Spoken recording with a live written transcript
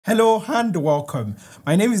Hello and welcome.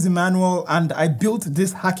 My name is Emmanuel and I built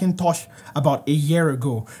this Hackintosh about a year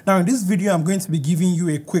ago. Now in this video, I'm going to be giving you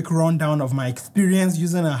a quick rundown of my experience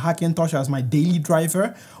using a Hackintosh as my daily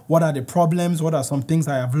driver. What are the problems? What are some things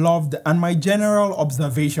I have loved? And my general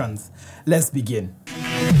observations. Let's begin.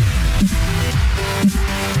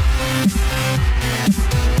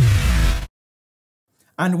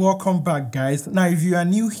 And welcome back, guys. Now if you are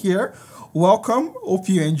new here, welcome. Hope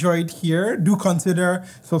you enjoyed here. Do consider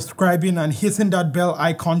subscribing and hitting that bell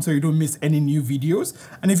icon so you don't miss any new videos.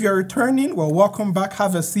 And if you're returning, well, welcome back.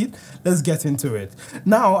 Have a seat. Let's get into it.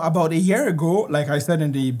 Now, about a year ago, like I said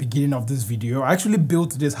in the beginning of this video, I actually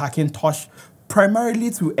built this Hackintosh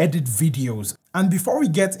primarily to edit videos. And before we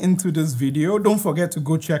get into this video, don't forget to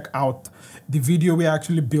go check out the video where I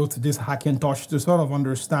actually built this Hackintosh to sort of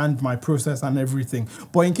understand my process and everything.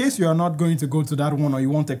 But in case you are not going to go to that one or you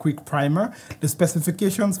want a quick primer, the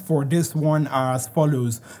specifications for this one are as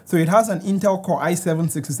follows. So it has an Intel Core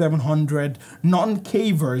i7-6700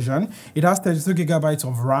 non-K version. It has 32 gigabytes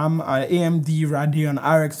of RAM, AMD Radeon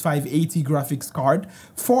RX 580 graphics card,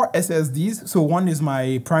 4 SSDs. So one is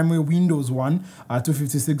my primary Windows one,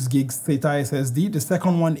 256 gigs SATA SSD. The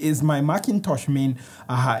second one is my Macintosh main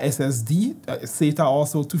SSD, SATA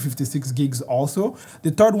also 256 gigs also.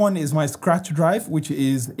 The third one is my scratch drive, which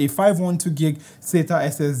is a 512 gig SATA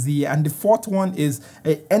SSD. And the fourth one is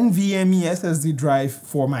a NVMe SSD drive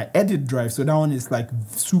for my edit drive. So that one is like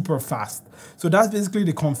super fast. So that's basically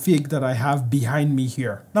the config that I have behind me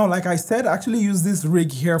here. Now, like I said, I actually use this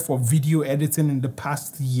rig here for video editing in the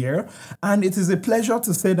past year. And it is a pleasure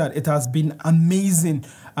to say that it has been amazing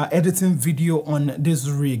editing video on this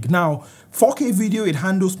rig. Now, 4K video, it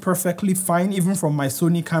handles perfectly fine, even from my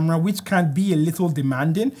Sony camera, which can be a little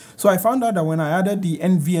demanding. So I found out that when I added the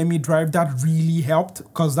NVMe drive, that really helped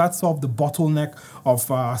because that solved the bottleneck of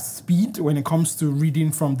speed when it comes to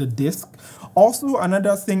reading from the disk. Also,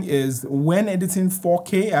 another thing is when editing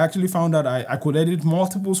 4K, I actually found out I could edit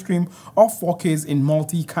multiple streams of 4Ks in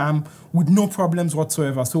multicam with no problems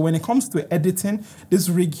whatsoever. So when it comes to editing, this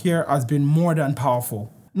rig here has been more than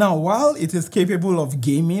powerful. Now, while it is capable of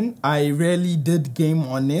gaming, I rarely did game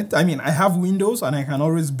on it. I mean, I have Windows and I can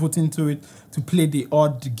always boot into it to play the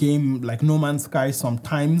odd game like No Man's Sky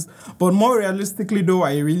sometimes. But more realistically though,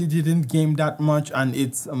 I really didn't game that much, and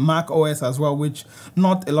it's Mac OS as well, which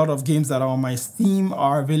not a lot of games that are on my Steam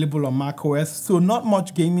are available on Mac OS. So not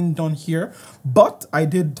much gaming done here, but I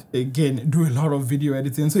did again do a lot of video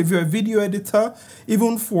editing. So if you're a video editor,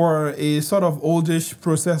 even for a sort of oldish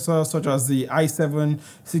processor such as the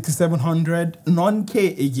i7-6700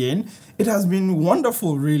 non-K again, it has been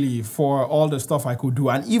wonderful really for all the stuff I could do.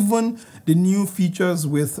 And even the new features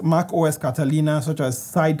with Mac OS Catalina, such as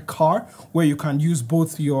Sidecar, where you can use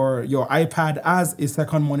both your iPad as a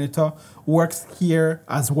second monitor, works here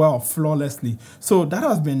as well flawlessly. So that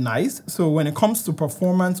has been nice. So when it comes to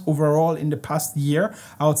performance overall in the past year,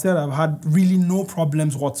 I would say that I've had really no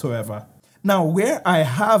problems whatsoever. Now, where I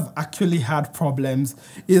have actually had problems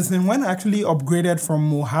is in when I actually upgraded from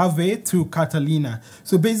Mojave to Catalina.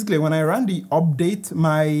 So basically, when I ran the update,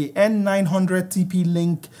 my N900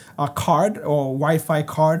 TP-Link card or Wi-Fi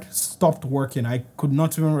card stopped working. I could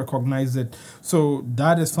not even recognize it. So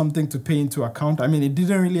that is something to pay into account. I mean, it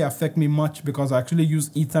didn't really affect me much because I actually use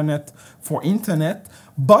Ethernet for internet.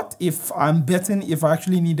 But if I'm betting if I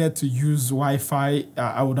actually needed to use Wi-Fi,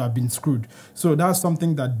 I would have been screwed. So that's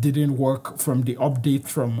something that didn't work from the update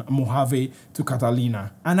from Mojave to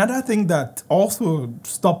Catalina. Another thing that also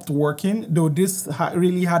stopped working, though this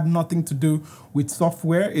really had nothing to do with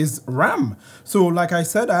software, is RAM. So like I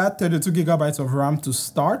said, I had 32 gigabytes of RAM to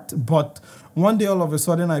start, but one day all of a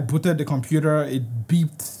sudden I booted the computer, it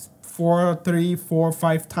beeped 3, 4,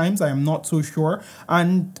 5 times, I am not so sure,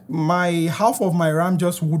 and half of my RAM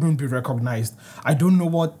just wouldn't be recognized. I don't know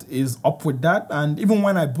what is up with that. And even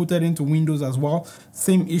when I booted into Windows as well,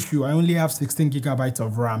 same issue. I only have 16 gigabytes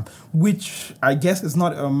of RAM, which I guess is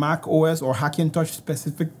not a Mac OS or Hackintosh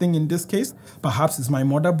specific thing in this case. Perhaps it's my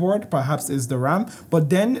motherboard, perhaps it's the RAM. But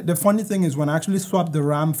then the funny thing is when I actually swap the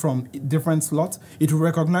RAM from different slots, it will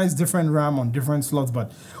recognize different RAM on different slots.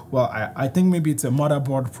 But well, I think maybe it's a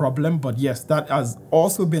motherboard problem. But yes, that has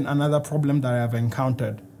also been another problem that I have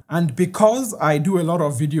encountered. And because I do a lot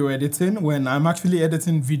of video editing, when I'm actually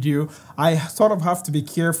editing video, I sort of have to be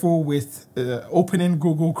careful with opening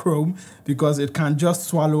Google Chrome because it can just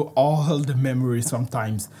swallow all the memory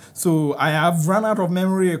sometimes. So I have run out of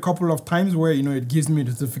memory a couple of times where, you know, it gives me a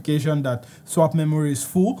notification that swap memory is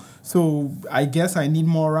full. So I guess I need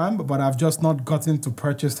more RAM, but I've just not gotten to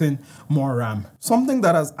purchasing more RAM. Something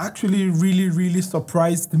that has actually really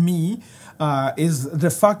surprised me is the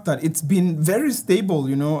fact that it's been very stable,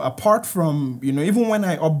 you know, apart from, you know, even when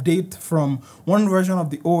I update from one version of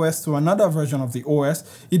the OS to another version of the OS,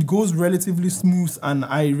 it goes relatively smooth and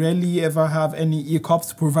I rarely ever have any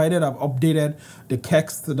hiccups, provided I've updated the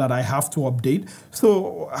kext that I have to update.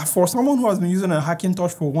 So for someone who has been using a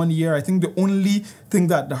Hackintosh for 1 year, I think the only thing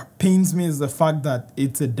that pains me is the fact that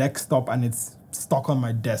it's a desktop and it's stuck on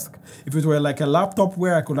my desk. If it were like a laptop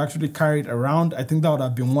where I could actually carry it around, I think that would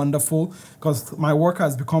have been wonderful, because my work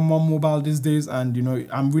has become more mobile these days and, you know,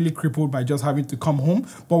 I'm really crippled by just having to come home.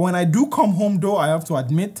 But when I do come home though, I have to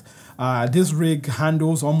admit, this rig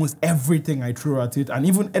handles almost everything I throw at it, and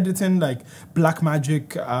even editing like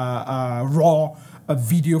Blackmagic raw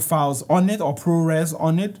video files on it or ProRes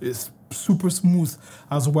on it is super smooth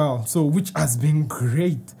as well, so which has been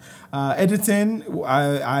great. Editing,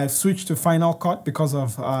 I switched to Final Cut because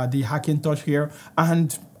of the Hackintosh here,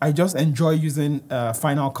 and I just enjoy using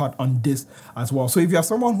Final Cut on this as well. So if you're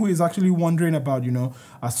someone who is actually wondering about, you know,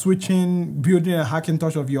 switching, building a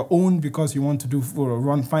Hackintosh of your own because you want to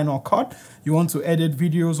run Final Cut, you want to edit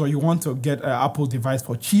videos, or you want to get an Apple device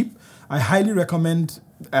for cheap, I highly recommend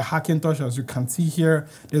a Hackintosh. As you can see here,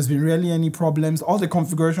 there's been rarely any problems. All the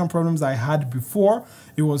configuration problems I had before,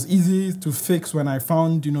 it was easy to fix when I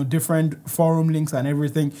found, you know, different forum links and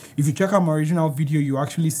everything. If you check out my original video, you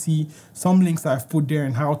actually see some links I've put there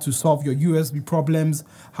and how to solve your USB problems,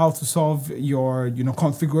 how to solve your, you know,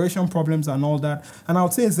 configuration problems and all that. And I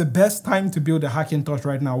would say it's the best time to build a Hackintosh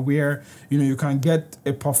right now, where, you know, you can get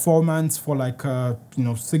a performance for like a, you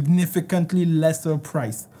know, significantly lesser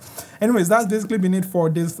price. Anyways, that's basically been it for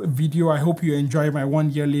this video. I hope you enjoyed my 1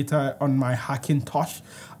 year later on my Hackintosh.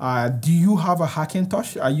 Do you have a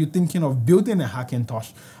Hackintosh? Are you thinking of building a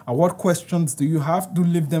Hackintosh? What questions do you have? Do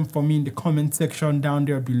leave them for me in the comment section down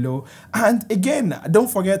there below. And again, don't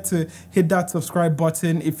forget to hit that subscribe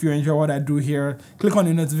button if you enjoy what I do here. Click on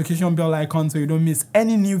the notification bell icon so you don't miss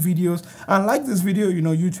any new videos. And like this video, you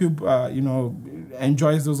know, YouTube, you know,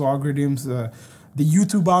 enjoys those algorithms. The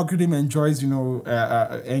YouTube algorithm enjoys, you know,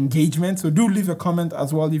 engagement. So do leave a comment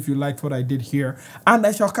as well if you liked what I did here. And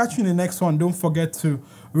I shall catch you in the next one. Don't forget to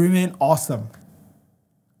remain awesome.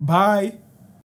 Bye.